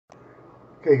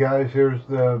Okay guys, here's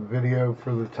the video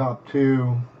for the top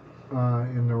two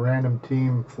in the random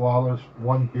team flawless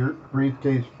one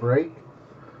briefcase break.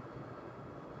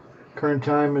 Current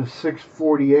time is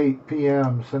 6:48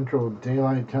 p.m. Central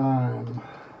Daylight Time.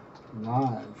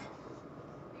 Live.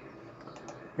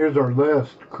 Here's our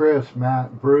list. Chris,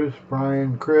 Matt, Bruce,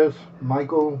 Brian, Chris,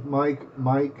 Michael,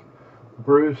 Mike,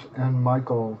 Bruce, and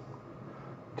Michael.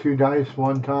 2 dice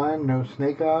one time, no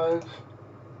snake eyes.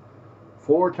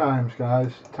 4 times,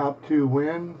 guys. Top 2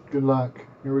 win. Good luck.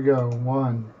 Here we go.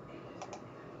 1,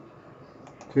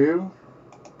 2,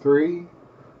 3.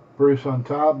 Bruce on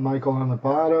top, Michael on the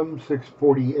bottom.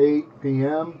 6:48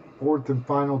 p.m. Fourth and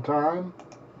final time.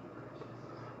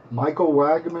 Michael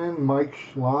Wagman, Mike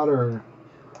Schlatter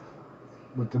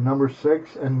with the number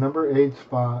 6 and number 8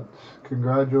 spots.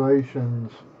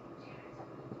 Congratulations.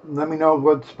 Let me know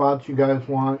what spots you guys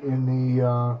want in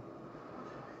the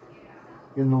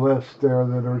list there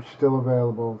that are still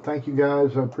available. Thank you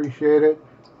guys. I appreciate it.